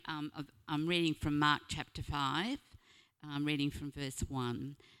I'm reading from Mark chapter 5. I'm reading from verse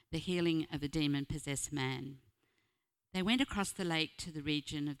 1, the healing of a demon-possessed man. They went across the lake to the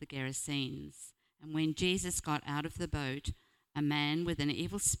region of the Gerasenes, and when Jesus got out of the boat, a man with an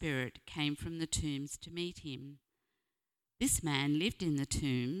evil spirit came from the tombs to meet him. This man lived in the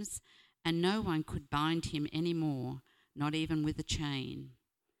tombs, and no one could bind him any more, not even with a chain.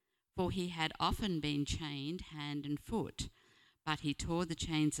 For he had often been chained hand and foot, but he tore the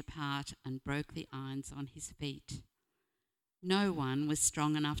chains apart and broke the irons on his feet. No one was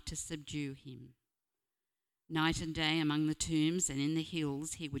strong enough to subdue him. Night and day among the tombs and in the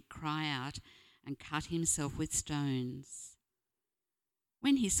hills he would cry out and cut himself with stones.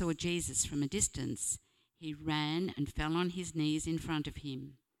 When he saw Jesus from a distance, he ran and fell on his knees in front of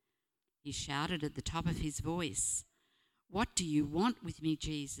him. He shouted at the top of his voice, "What do you want with me,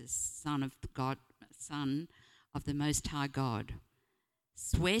 Jesus, Son of the Most High God?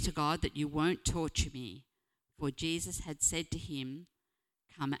 Swear to God that you won't torture me." For Jesus had said to him,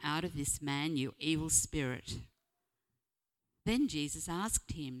 "Come out of this man, you evil spirit." Then Jesus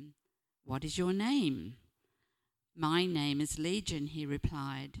asked him, "What is your name?" "My name is Legion," he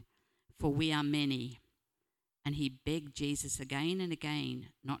replied, "for we are many." And he begged Jesus again and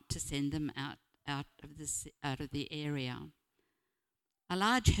again not to send them out of the area. A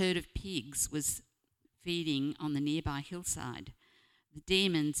large herd of pigs was feeding on the nearby hillside. The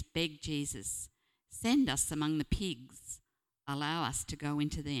demons begged Jesus, "Send us among the pigs. Allow us to go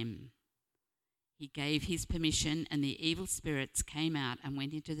into them." He gave his permission, and the evil spirits came out and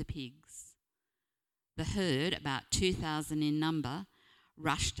went into the pigs. The herd, about 2,000 in number,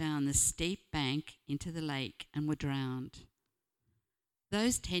 rushed down the steep bank into the lake and were drowned.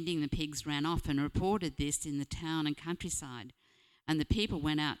 Those tending the pigs ran off and reported this in the town and countryside, and the people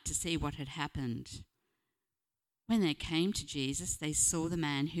went out to see what had happened. When they came to Jesus, they saw the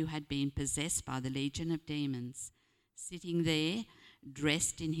man who had been possessed by the legion of demons, sitting there,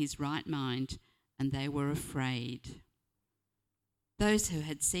 dressed in his right mind, and they were afraid. Those who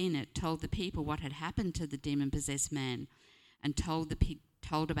had seen it told the people what had happened to the demon-possessed man, and told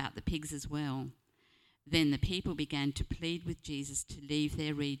about the pigs as well. Then the people began to plead with Jesus to leave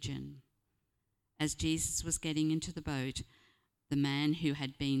their region. As Jesus was getting into the boat, the man who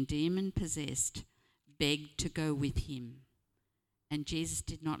had been demon-possessed begged to go with him. And Jesus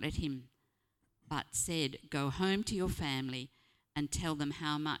did not let him, but said, "Go home to your family and tell them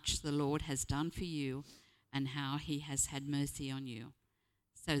how much the Lord has done for you and how he has had mercy on you."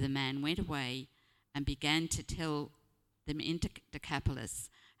 So the man went away and began to tell them in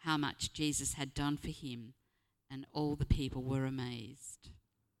Decapolis how much Jesus had done for him, and all the people were amazed.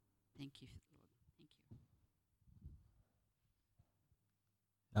 Thank you, Lord. Thank you.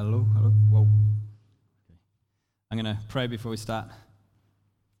 Hello. Whoa. Okay. I'm going to pray before we start.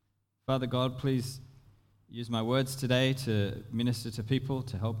 Father God, please use my words today to minister to people,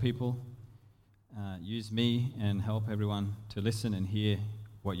 to help people. Use me and help everyone to listen and hear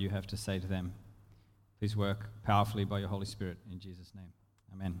what you have to say to them. Please work powerfully by your Holy Spirit in Jesus' name.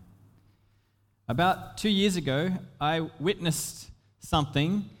 Amen. About 2 years ago, I witnessed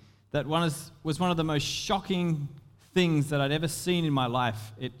something that was one of the most shocking things that I'd ever seen in my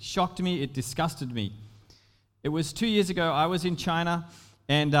life. It shocked me, it disgusted me. It was 2 years ago, I was in China,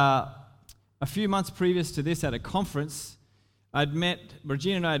 and a few months previous to this at a conference,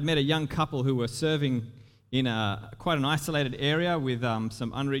 Regina and I had met a young couple who were serving in quite an isolated area with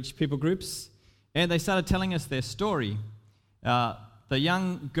some unreached people groups, and they started telling us their story. The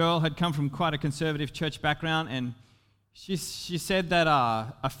young girl had come from quite a conservative church background, and she said that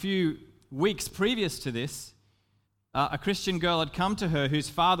a few weeks previous to this, a Christian girl had come to her whose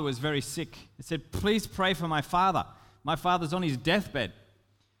father was very sick. She said, "Please pray for my father. My father's on his deathbed."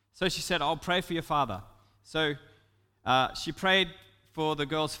 So she said, "I'll pray for your father." So she prayed for the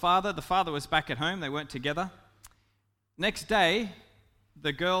girl's father. The father was back at home. They weren't together. Next day,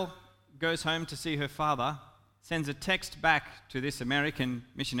 the girl goes home to see her father, sends a text back to this American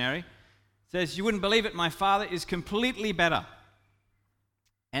missionary, says, "You wouldn't believe it, my father is completely better."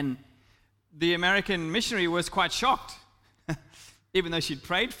 And the American missionary was quite shocked, even though she'd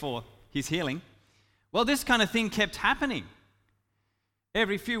prayed for his healing. Well, this kind of thing kept happening.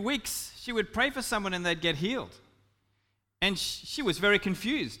 Every few weeks, she would pray for someone and they'd get healed. And she was very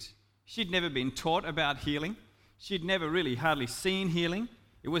confused. She'd never been taught about healing. She'd never really hardly seen healing.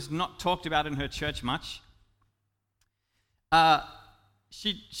 It was not talked about in her church much.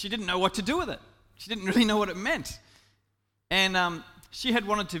 She didn't know what to do with it. She didn't really know what it meant. And she had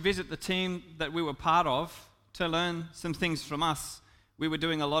wanted to visit the team that we were part of to learn some things from us. We were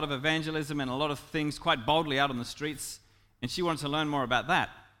doing a lot of evangelism and a lot of things quite boldly out on the streets, and she wanted to learn more about that.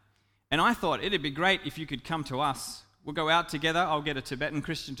 And I thought it'd be great if you could come to us. We'll go out together. I'll get a Tibetan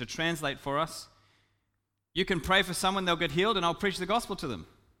Christian to translate for us. You can pray for someone, they'll get healed, and I'll preach the gospel to them.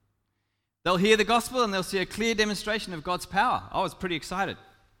 They'll hear the gospel and they'll see a clear demonstration of God's power. I was pretty excited.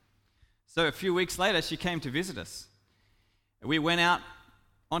 So a few weeks later, she came to visit us. We went out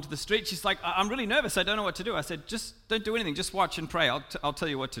onto the street. She's like, I'm really nervous. I don't know what to do. I said, just don't do anything. Just watch and pray. I'll tell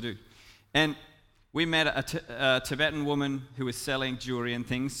you what to do. And we met a Tibetan woman who was selling jewelry and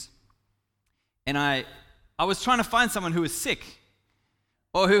things. And I was trying to find someone who was sick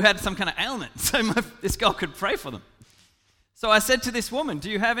or who had some kind of ailment so this girl could pray for them. So I said to this woman,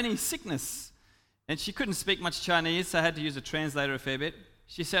 do you have any sickness? And she couldn't speak much Chinese, so I had to use a translator a fair bit.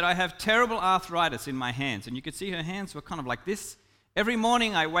 She said, I have terrible arthritis in my hands. And you could see her hands were kind of like this. Every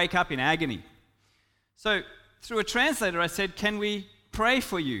morning I wake up in agony. So through a translator I said, can we pray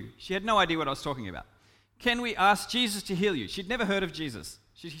for you? She had no idea what I was talking about. Can we ask Jesus to heal you? She'd never heard of Jesus.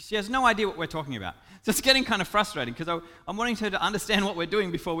 She has no idea what we're talking about. So it's getting kind of frustrating because I'm wanting her to understand what we're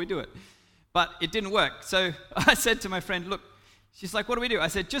doing before we do it. But it didn't work. So I said to my friend, look, she's like, what do we do? I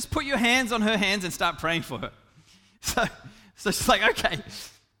said, just put your hands on her hands and start praying for her. So she's like, okay.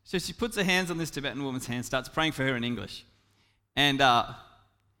 So she puts her hands on this Tibetan woman's hand, starts praying for her in English. And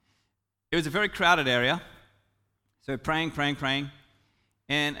it was a very crowded area. So praying.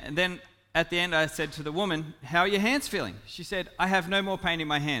 And then at the end I said to the woman, how are your hands feeling? She said, I have no more pain in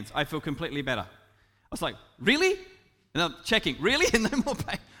my hands. I feel completely better. I was like, really? And I'm checking, really? And no more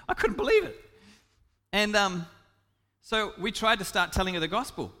pain? I couldn't believe it. And so we tried to start telling her the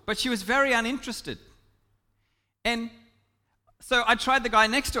gospel, but she was very uninterested. And so I tried the guy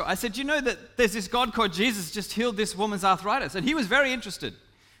next to her. I said, you know that there's this God called Jesus just healed this woman's arthritis? And he was very interested.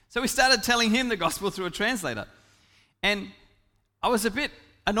 So we started telling him the gospel through a translator. And I was a bit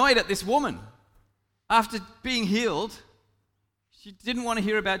annoyed at this woman. After being healed, she didn't want to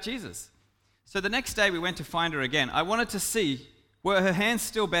hear about Jesus. So the next day we went to find her again. I wanted to see, were her hands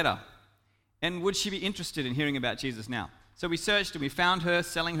still better? And would she be interested in hearing about Jesus now? So we searched and we found her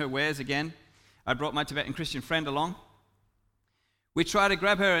selling her wares again. I brought my Tibetan Christian friend along. We tried to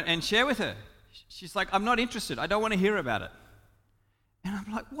grab her and share with her. She's like, I'm not interested. I don't want to hear about it. And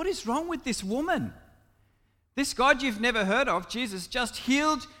I'm like, what is wrong with this woman? This God you've never heard of, Jesus, just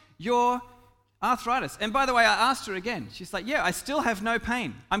healed your arthritis. And by the way, I asked her again. She's like, yeah, I still have no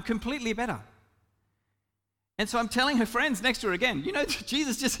pain. I'm completely better. And so I'm telling her friends next to her again, you know,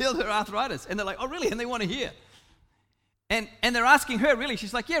 Jesus just healed her arthritis. And they're like, oh, really? And they want to hear. And they're asking her, really?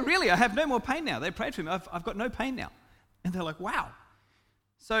 She's like, yeah, really, I have no more pain now. They prayed for me. I've got no pain now. And they're like, wow.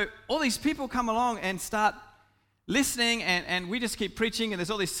 So all these people come along and start listening, and we just keep preaching, and there's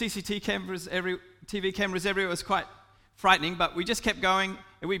all these TV cameras everywhere. It was quite frightening, but we just kept going,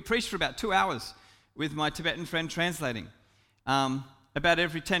 and we preached for about 2 hours with my Tibetan friend translating. About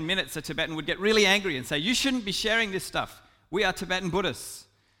every 10 minutes, a Tibetan would get really angry and say, you shouldn't be sharing this stuff. We are Tibetan Buddhists.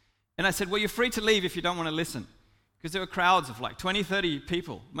 And I said, well, you're free to leave if you don't want to listen. Because there were crowds of like 20, 30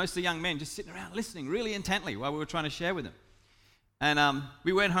 people, mostly young men, just sitting around listening really intently while we were trying to share with them. And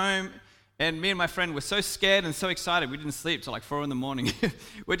we went home, and me and my friend were so scared and so excited, we didn't sleep till like 4 a.m.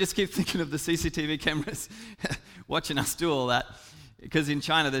 We just keep thinking of the CCTV cameras watching us do all that. Because in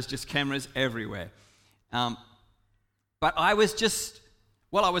China, there's just cameras everywhere. But I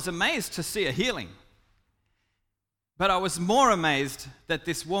was amazed to see a healing. But I was more amazed that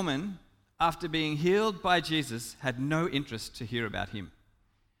this woman, after being healed by Jesus, had no interest to hear about him.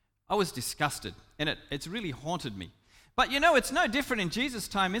 I was disgusted, and it's really haunted me. But you know, it's no different in Jesus'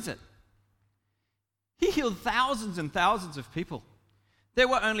 time, is it? He healed thousands and thousands of people. There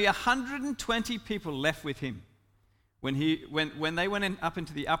were only 120 people left with him. When they went up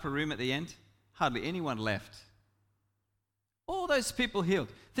into the upper room at the end, hardly anyone left. All those people healed.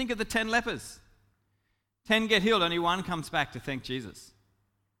 Think of the 10 lepers. 10 get healed, only one comes back to thank Jesus.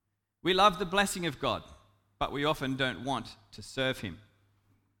 We love the blessing of God, but we often don't want to serve him.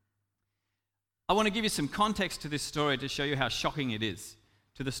 I want to give you some context to this story to show you how shocking it is,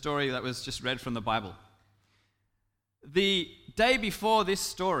 to the story that was just read from the Bible. The day before this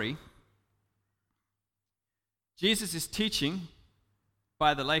story, Jesus is teaching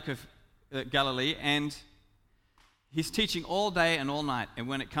by the lake of Galilee, and he's teaching all day and all night. And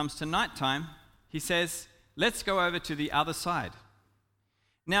when it comes to nighttime, he says, let's go over to the other side.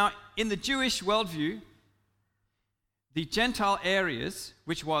 Now, in the Jewish worldview, the Gentile areas,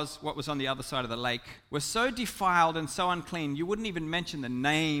 which was what was on the other side of the lake, were so defiled and so unclean, you wouldn't even mention the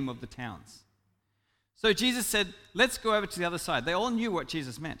name of the towns. So Jesus said, let's go over to the other side. They all knew what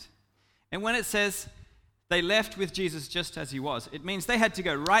Jesus meant. And when it says they left with Jesus just as he was, it means they had to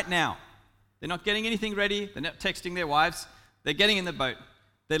go right now. They're not getting anything ready. They're not texting their wives. They're getting in the boat.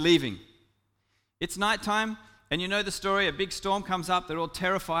 They're leaving. It's nighttime, and you know the story. A big storm comes up. They're all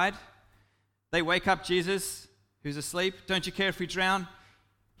terrified. They wake up Jesus, who's asleep. Don't you care if we drown?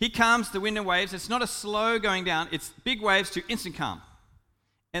 He calms the wind and waves. It's not a slow going down. It's big waves to instant calm.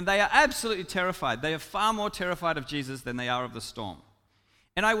 And they are absolutely terrified. They are far more terrified of Jesus than they are of the storm.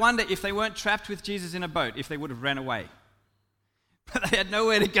 And I wonder if they weren't trapped with Jesus in a boat, if they would have ran away. But they had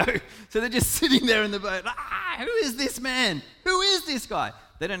nowhere to go. So they're just sitting there in the boat. Who is this man? Who is this guy?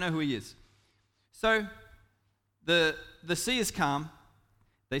 They don't know who he is. So the sea is calm.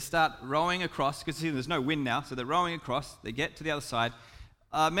 They start rowing across, because there's no wind now, so they're rowing across. They get to the other side.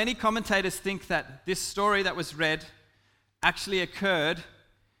 Many commentators think that this story that was read actually occurred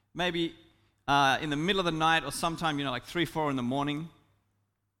maybe in the middle of the night or sometime, like 3, 4 in the morning.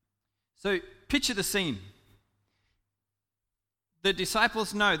 So picture the scene. The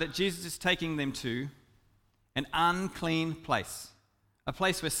disciples know that Jesus is taking them to an unclean place, a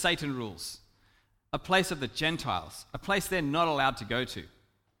place where Satan rules, a place of the Gentiles, a place they're not allowed to go to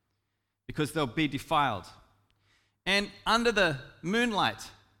because they'll be defiled. And under the moonlight,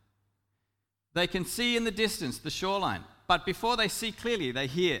 they can see in the distance the shoreline. But before they see clearly, they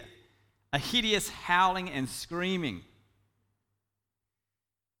hear a hideous howling and screaming.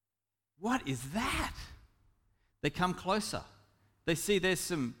 What is that? They come closer. They see there's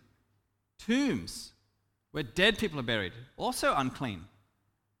some tombs where dead people are buried, also unclean.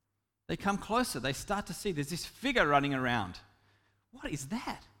 They come closer. They start to see there's this figure running around. What is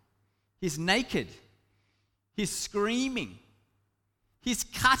that? He's naked. He's screaming. He's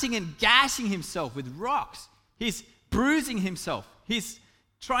cutting and gashing himself with rocks. He's bruising himself. He's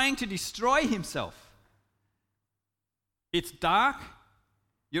trying to destroy himself. It's dark.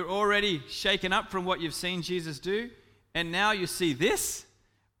 You're already shaken up from what you've seen Jesus do. And now you see this.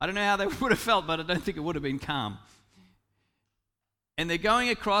 I don't know how they would have felt, but I don't think it would have been calm. And they're going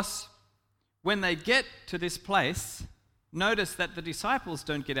across. When they get to this place, notice that the disciples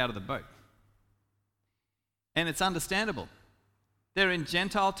don't get out of the boat. And it's understandable. They're in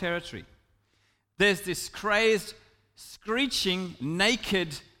Gentile territory. There's this crazed, screeching,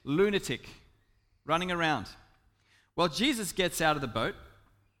 naked lunatic running around. Well, Jesus gets out of the boat,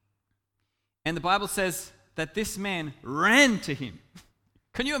 and the Bible says that this man ran to him.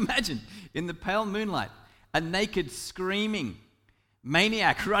 Can you imagine, in the pale moonlight, a naked, screaming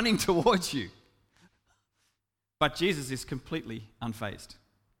maniac running towards you? But Jesus is completely unfazed.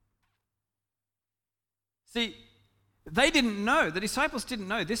 See, they didn't know, the disciples didn't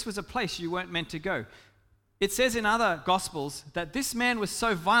know this was a place you weren't meant to go. It says in other Gospels that this man was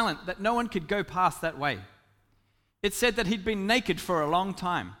so violent that no one could go past that way. It said that he'd been naked for a long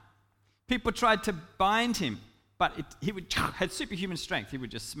time. People tried to bind him, but he had superhuman strength. He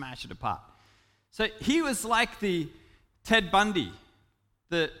would just smash it apart. So he was like the Ted Bundy,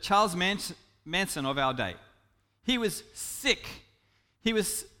 the Charles Manson of our day. He was sick. He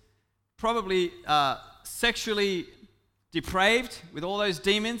was probably sexually depraved with all those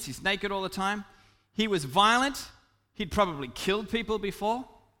demons. He's naked all the time. He was violent. He'd probably killed people before.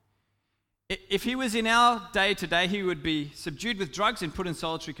 If he was in our day today, he would be subdued with drugs and put in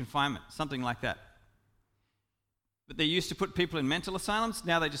solitary confinement, something like that. But they used to put people in mental asylums.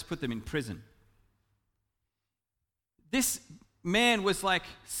 Now they just put them in prison. This man was like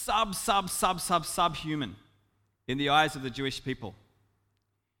subhuman in the eyes of the Jewish people.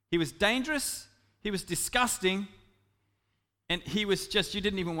 He was dangerous. He was disgusting. And he was just, you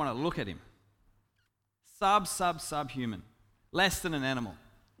didn't even want to look at him. Subhuman. Less than an animal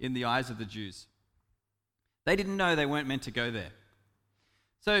in the eyes of the Jews. They didn't know they weren't meant to go there.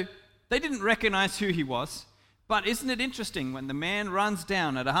 So they didn't recognize who he was. But isn't it interesting when the man runs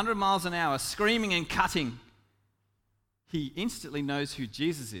down at 100 miles an hour, screaming and cutting, he instantly knows who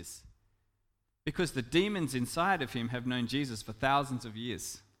Jesus is. Because the demons inside of him have known Jesus for thousands of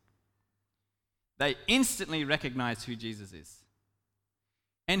years. They instantly recognize who Jesus is.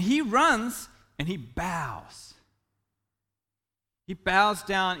 And he runs and he bows. He bows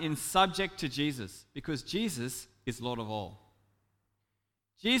down in subject to Jesus because Jesus is Lord of all.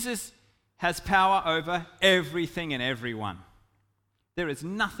 Jesus has power over everything and everyone. There is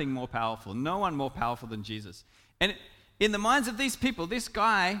nothing more powerful, no one more powerful than Jesus. And in the minds of these people, this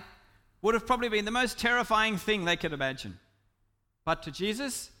guy would have probably been the most terrifying thing they could imagine. But to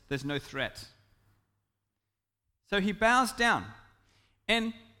Jesus, there's no threat. So he bows down.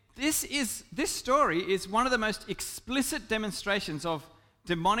 And this story is one of the most explicit demonstrations of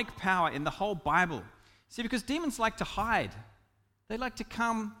demonic power in the whole Bible. See, because demons like to hide. They like to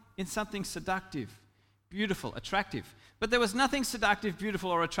come in something seductive, beautiful, attractive. But there was nothing seductive, beautiful,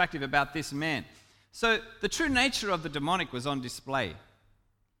 or attractive about this man. So the true nature of the demonic was on display.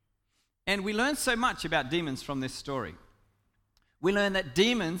 And we learn so much about demons from this story. We learn that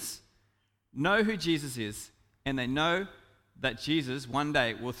demons know who Jesus is, and they know that Jesus one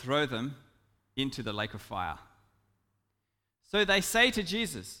day will throw them into the lake of fire. So they say to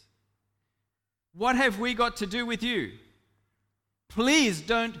Jesus, "What have we got to do with you? Please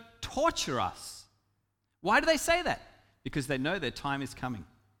don't torture us." Why do they say that? Because they know their time is coming.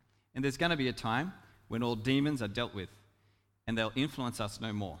 And there's going to be a time when all demons are dealt with, and they'll influence us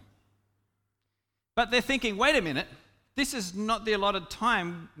no more. But they're thinking, wait a minute, this is not the allotted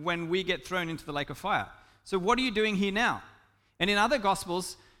time when we get thrown into the lake of fire. So what are you doing here now? And in other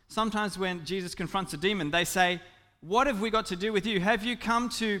Gospels, sometimes when Jesus confronts a demon, they say, "What have we got to do with you? Have you come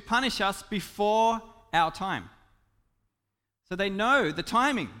to punish us before our time?" So they know the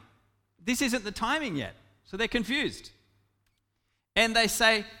timing. This isn't the timing yet. So they're confused. And they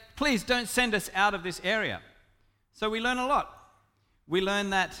say, "Please don't send us out of this area." So we learn a lot. We learn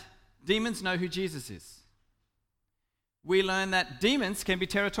that demons know who Jesus is. We learn that demons can be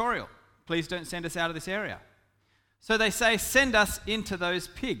territorial. "Please don't send us out of this area." So they say, "Send us into those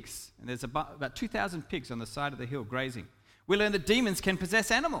pigs." And there's about 2,000 pigs on the side of the hill grazing. We learn that demons can possess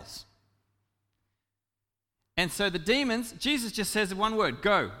animals. And so the demons, Jesus just says one word,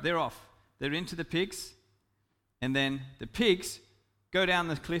 "Go." They're off. They're into the pigs. And then the pigs go down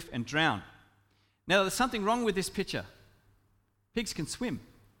the cliff and drown. Now, there's something wrong with this picture. Pigs can swim,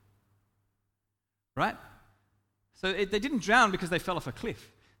 right? So they didn't drown because they fell off a cliff.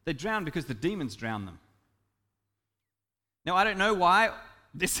 They drowned because the demons drowned them. Now, I don't know why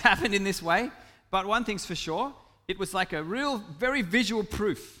this happened in this way, but one thing's for sure, it was like a real, very visual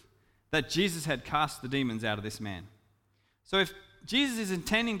proof that Jesus had cast the demons out of this man. So if Jesus is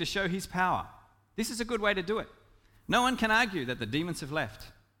intending to show his power, this is a good way to do it. No one can argue that the demons have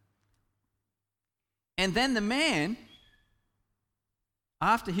left. And then the man,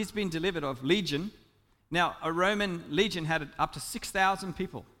 after he's been delivered of legion, now a Roman legion had up to 6,000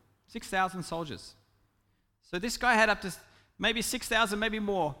 people, 6,000 soldiers. So this guy had up to maybe 6,000, maybe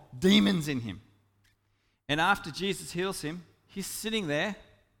more demons in him. And after Jesus heals him, he's sitting there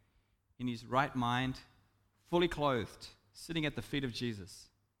in his right mind, fully clothed, sitting at the feet of Jesus.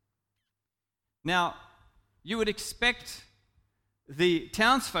 Now, you would expect the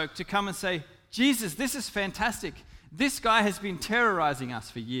townsfolk to come and say, "Jesus, this is fantastic. This guy has been terrorizing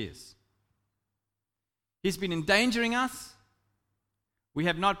us for years. He's been endangering us. We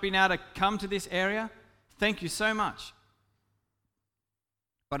have not been able to come to this area. Thank you so much."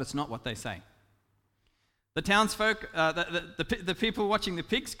 But it's not what they say. The townsfolk, the people watching the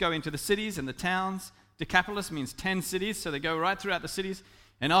pigs go into the cities and the towns. Decapolis means 10 cities, so they go right throughout the cities.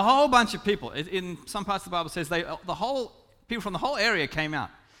 And a whole bunch of people, in some parts of the Bible says, people from the whole area came out.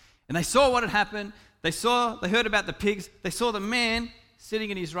 And they saw what had happened. They heard about the pigs. They saw the man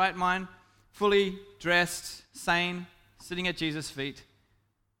sitting in his right mind, fully dressed, sane, sitting at Jesus' feet.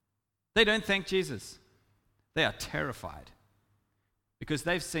 They don't thank Jesus. They are terrified because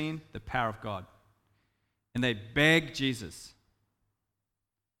they've seen the power of God. And they beg Jesus,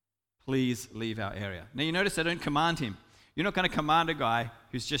 "Please leave our area." Now you notice they don't command him. You're not going to command a guy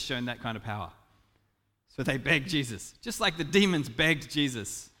who's just shown that kind of power. So they beg Jesus, just like the demons begged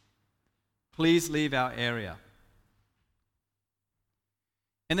Jesus, "Please leave our area."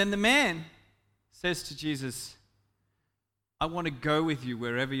 And then the man says to Jesus, "I want to go with you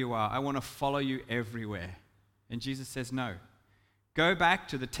wherever you are. I want to follow you everywhere." And Jesus says, "No. Go back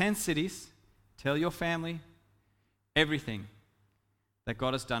to the 10 cities, tell your family everything that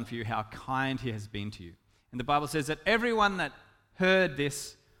God has done for you, how kind he has been to you." And the Bible says that everyone that heard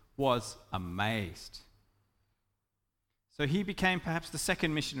this was amazed. So he became perhaps the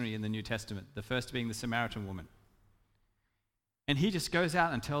second missionary in the New Testament, the first being the Samaritan woman. And he just goes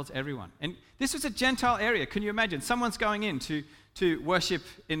out and tells everyone. And this was a Gentile area. Can you imagine? Someone's going in to worship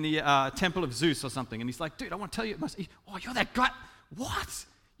in the temple of Zeus or something. And he's like, "Dude, I want to tell you, oh, you're that guy. What?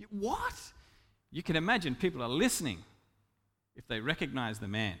 What?" You can imagine people are listening if they recognize the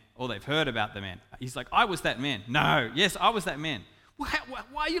man or they've heard about the man. He's like, "I was that man." "No, yes, I was that man." Why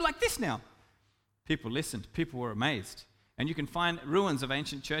are you like this now?" People listened. People were amazed. And you can find ruins of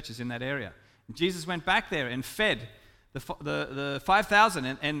ancient churches in that area. And Jesus went back there and fed the 5,000,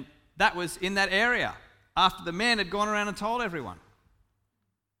 and that was in that area after the man had gone around and told everyone.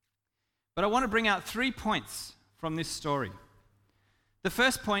 But I want to bring out 3 points from this story. The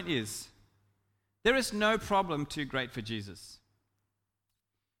first point is, there is no problem too great for Jesus.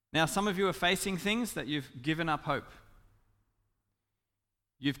 Now, some of you are facing things that you've given up hope.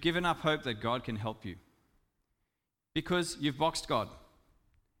 You've given up hope that God can help you because you've boxed God.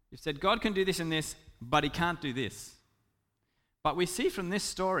 You've said, "God can do this and this, but he can't do this." But we see from this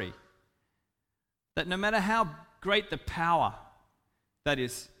story That no matter how great the power that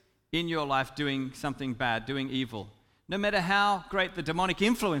is in your life doing something bad, doing evil, no matter how great the demonic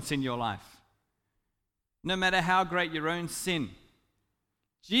influence in your life, no matter how great your own sin,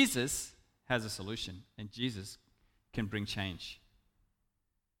 Jesus has a solution, and Jesus can bring change.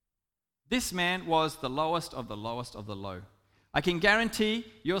 This man was the lowest of the lowest of the low. I can guarantee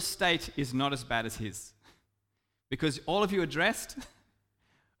your state is not as bad as his, because all of you are dressed,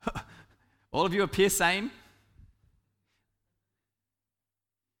 all of you appear sane.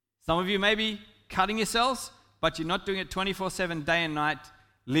 Some of you may be cutting yourselves, but you're not doing it 24/7, day and night,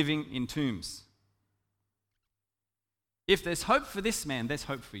 living in tombs. If there's hope for this man, there's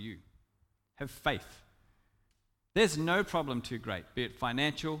hope for you. Have faith. There's no problem too great, be it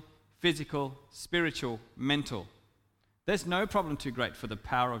financial, physical, spiritual, mental. There's no problem too great for the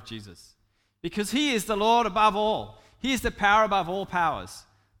power of Jesus, because he is the Lord above all. He is the power above all powers.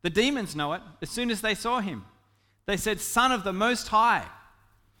 The demons know it. As soon as they saw him, they said, Son of the Most High.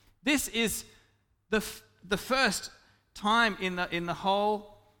 This is the first time in the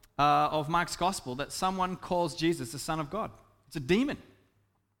whole of Mark's Gospel that someone calls Jesus the Son of God. It's a demon.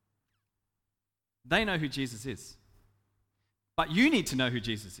 They know who Jesus is. But you need to know who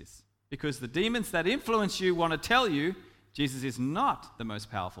Jesus is, because the demons that influence you want to tell you Jesus is not the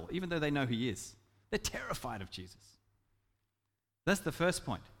most powerful, even though they know who he is. They're terrified of Jesus. That's the first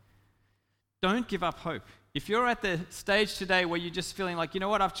point. Don't give up hope. If you're at the stage today where you're just feeling like, you know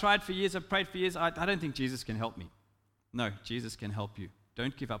what, I've tried for years, I've prayed for years, I don't think Jesus can help me. No, Jesus can help you.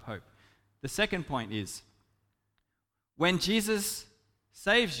 Don't give up hope. The second point is, when Jesus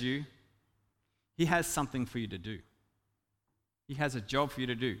saves you, he has something for you to do. He has a job for you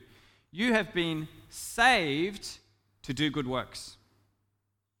to do. You have been saved to do good works.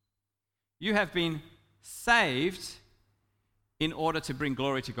 You have been saved in order to bring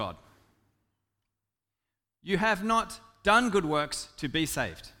glory to God. You have not done good works to be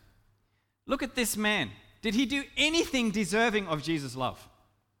saved. Look at this man. Did he do anything deserving of Jesus' love?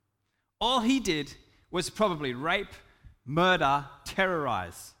 All he did was probably rape, murder,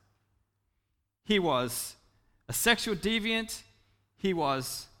 terrorize. He was a sexual deviant. He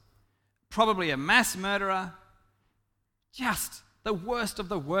was probably a mass murderer. Just the worst of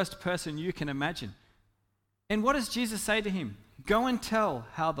the worst person you can imagine. And what does Jesus say to him? Go and tell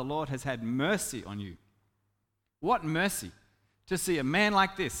how the Lord has had mercy on you. What mercy to see a man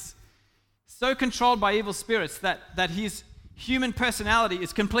like this, so controlled by evil spirits that his human personality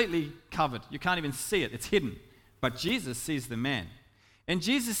is completely covered. You can't even see it. It's hidden. But Jesus sees the man. And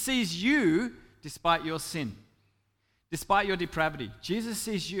Jesus sees you despite your sin, despite your depravity. Jesus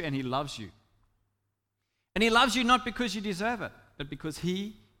sees you and he loves you. And he loves you not because you deserve it, but because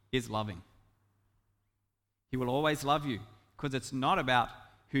he is loving. He will always love you, because it's not about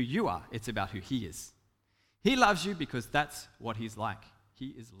who you are, it's about who he is. He loves you because that's what he's like. He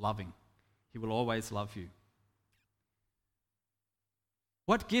is loving. He will always love you.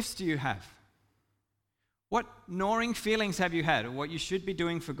 What gifts do you have? What gnawing feelings have you had, or what you should be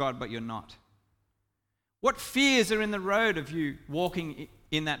doing for God but you're not? What fears are in the road of you walking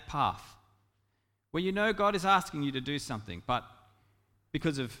in that path, where you know God is asking you to do something, but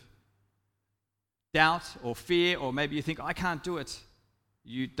because of doubt or fear, or maybe you think, I can't do it,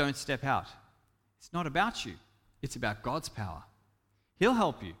 you don't step out. It's not about you. It's about God's power. He'll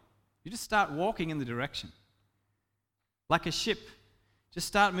help you. You just start walking in the direction. Like a ship, just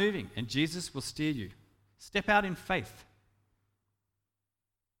start moving and Jesus will steer you. Step out in faith.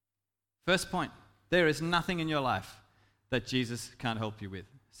 First point, there is nothing in your life that Jesus can't help you with.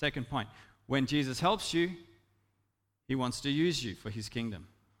 Second point, when Jesus helps you, he wants to use you for his kingdom.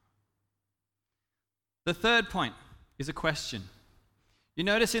 The third point is a question. You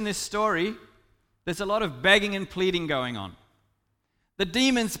notice in this story, there's a lot of begging and pleading going on. The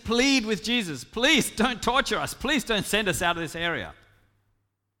demons plead with Jesus, please don't torture us. Please don't send us out of this area.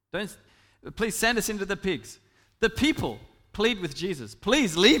 Please send us into the pigs. The people plead with Jesus,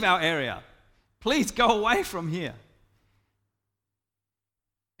 please leave our area. Please go away from here.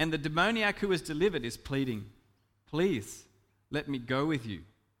 And the demoniac who was delivered is pleading, please let me go with you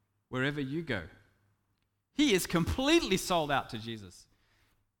wherever you go. He is completely sold out to Jesus.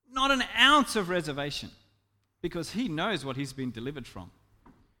 Not an ounce of reservation, because he knows what he's been delivered from.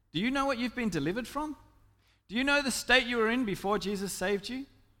 Do you know what you've been delivered from? Do you know the state you were in before Jesus saved you? Have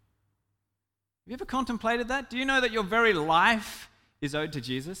you ever contemplated that? Do you know that your very life is owed to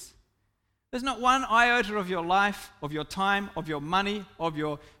Jesus? There's not one iota of your life, of your time, of your money, of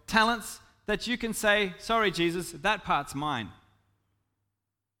your talents that you can say, sorry, Jesus, that part's mine.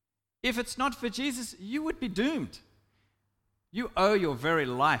 If it's not for Jesus, you would be doomed. You owe your very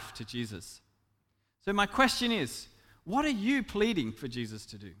life to Jesus. So my question is, what are you pleading for Jesus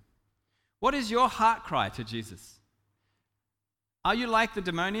to do? What is your heart cry to Jesus? Are you like the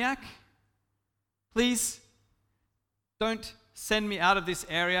demoniac? Please don't send me out of this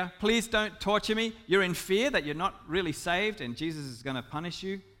area. Please don't torture me. You're in fear that you're not really saved and Jesus is going to punish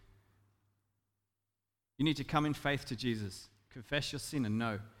you. You need to come in faith to Jesus. Confess your sin and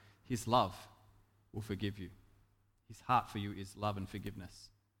know his love will forgive you. His heart for you is love and forgiveness.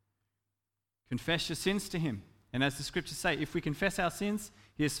 Confess your sins to him. And as the scriptures say, if we confess our sins,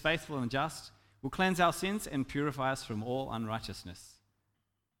 he is faithful and just, will cleanse our sins and purify us from all unrighteousness.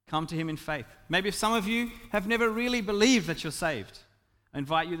 Come to him in faith. Maybe if some of you have never really believed that you're saved, I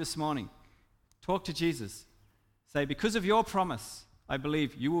invite you this morning, talk to Jesus. Say, because of your promise, I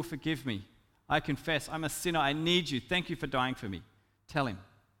believe you will forgive me. I confess I'm a sinner. I need you. Thank you for dying for me. Tell him.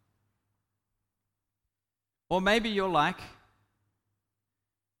 Or maybe you're like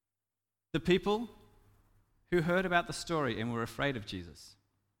the people who heard about the story and were afraid of Jesus.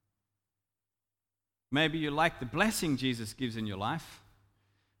 Maybe you like the blessing Jesus gives in your life,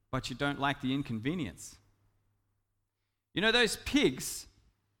 but you don't like the inconvenience. You know, those pigs,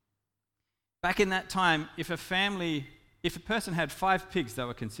 back in that time, if a person had 5 pigs, they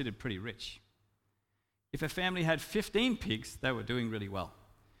were considered pretty rich. If a family had 15 pigs, they were doing really well.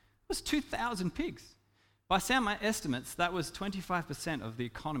 It was 2,000 pigs. By some estimates, that was 25% of the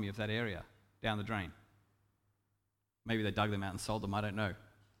economy of that area down the drain. Maybe they dug them out and sold them, I don't know.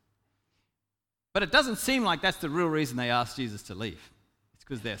 But it doesn't seem like that's the real reason they asked Jesus to leave. It's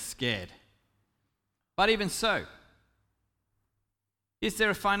because they're scared. But even so, is there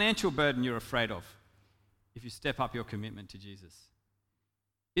a financial burden you're afraid of if you step up your commitment to Jesus?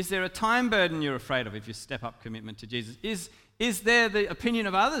 Is there a time burden you're afraid of if you step up commitment to Jesus? Is there the opinion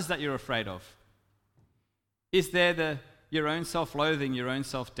of others that you're afraid of? Is there your own self-loathing, your own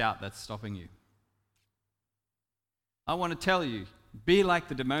self-doubt that's stopping you? I want to tell you, be like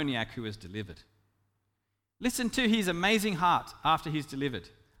the demoniac who was delivered. Listen to his amazing heart after he's delivered.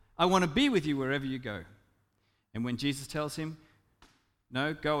 I want to be with you wherever you go. And when Jesus tells him,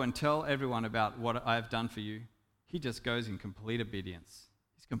 no, go and tell everyone about what I have done for you, he just goes in complete obedience.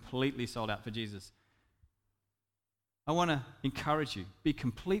 He's completely sold out for Jesus. I want to encourage you, be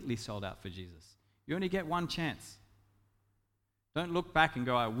completely sold out for Jesus. You only get one chance. Don't look back and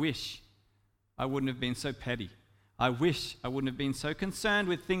go, I wish I wouldn't have been so petty. I wish I wouldn't have been so concerned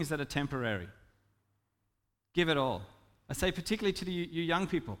with things that are temporary. Give it all. I say particularly to you young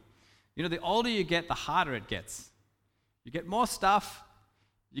people, you know, the older you get, the harder it gets. You get more stuff,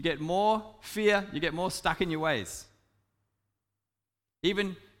 you get more fear, you get more stuck in your ways.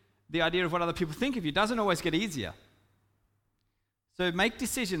 Even the idea of what other people think of you doesn't always get easier. So make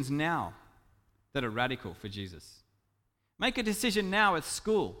decisions now that are radical for Jesus. Make a decision now at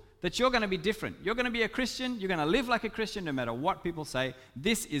school that you're going to be different. You're going to be a Christian. You're going to live like a Christian no matter what people say.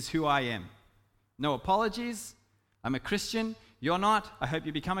 This is who I am. No apologies. I'm a Christian. You're not. I hope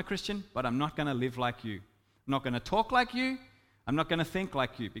you become a Christian, but I'm not going to live like you. I'm not going to talk like you. I'm not going to think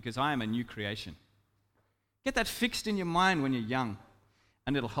like you because I am a new creation. Get that fixed in your mind when you're young,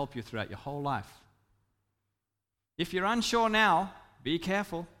 and it'll help you throughout your whole life. If you're unsure now, be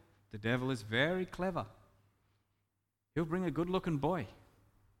careful. The devil is very clever. He'll bring a good-looking boy.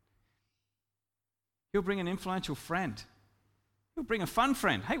 He'll bring an influential friend. He'll bring a fun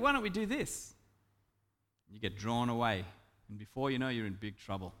friend. Hey, why don't we do this? You get drawn away, and before you know, you're in big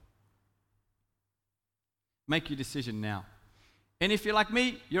trouble. Make your decision now. And if you're like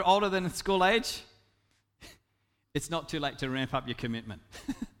me, you're older than school age, it's not too late to ramp up your commitment.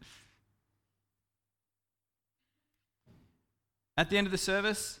 At the end of the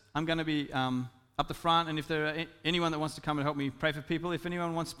service, I'm going to be up the front, and if there are anyone that wants to come and help me pray for people, if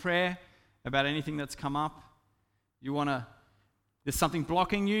anyone wants prayer about anything that's come up, there's something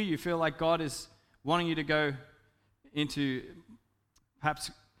blocking you, you feel like God is wanting you to go into perhaps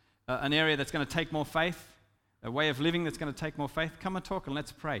an area that's going to take more faith, a way of living that's going to take more faith, come and talk and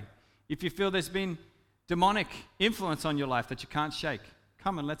let's pray. If you feel there's been demonic influence on your life that you can't shake,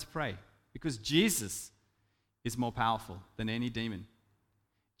 come and let's pray. Because Jesus is more powerful than any demon.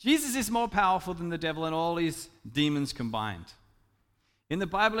 Jesus is more powerful than the devil and all his demons combined. In the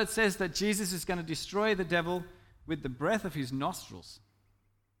Bible it says that Jesus is going to destroy the devil with the breath of his nostrils.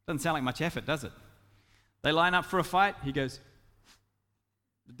 Doesn't sound like much effort, does it? They line up for a fight, he goes,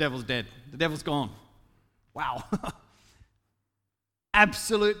 the devil's dead, the devil's gone. Wow.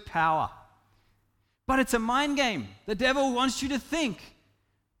 Absolute power. But it's a mind game. The devil wants you to think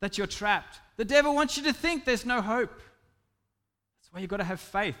that you're trapped. The devil wants you to think there's no hope. That's why you've got to have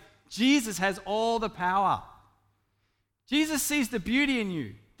faith. Jesus has all the power. Jesus sees the beauty in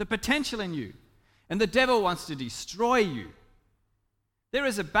you, the potential in you. And the devil wants to destroy you. There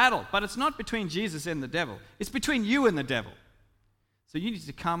is a battle, but it's not between Jesus and the devil. It's between you and the devil. So you need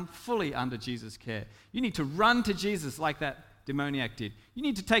to come fully under Jesus' care. You need to run to Jesus like that demoniac did. You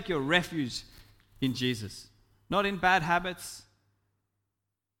need to take your refuge in Jesus, not in bad habits,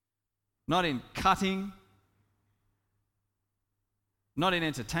 not in cutting, not in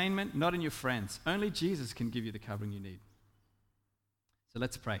entertainment, not in your friends. Only Jesus can give you the covering you need. So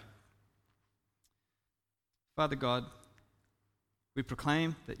let's pray. Father God, we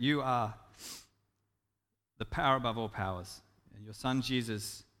proclaim that you are the power above all powers, and your Son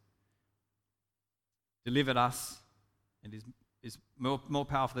Jesus delivered us and is more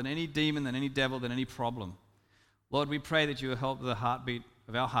powerful than any demon, than any devil, than any problem. Lord, we pray that you will help the heartbeat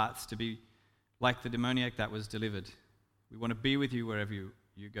of our hearts to be like the demoniac that was delivered. We want to be with you wherever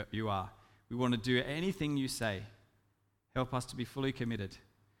you are. We want to do anything you say. Help us to be fully committed.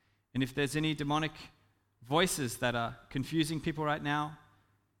 And if there's any demonic voices that are confusing people right now,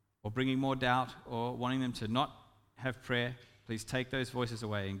 or bringing more doubt, or wanting them to not have prayer, please take those voices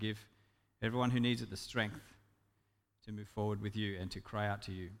away and give everyone who needs it the strength to move forward with you and to cry out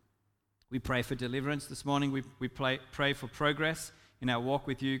to you. We pray for deliverance this morning. We pray for progress in our walk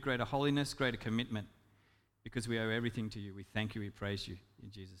with you, greater holiness, greater commitment, because we owe everything to you. We thank you, we praise you.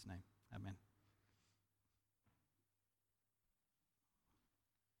 In Jesus' name, amen.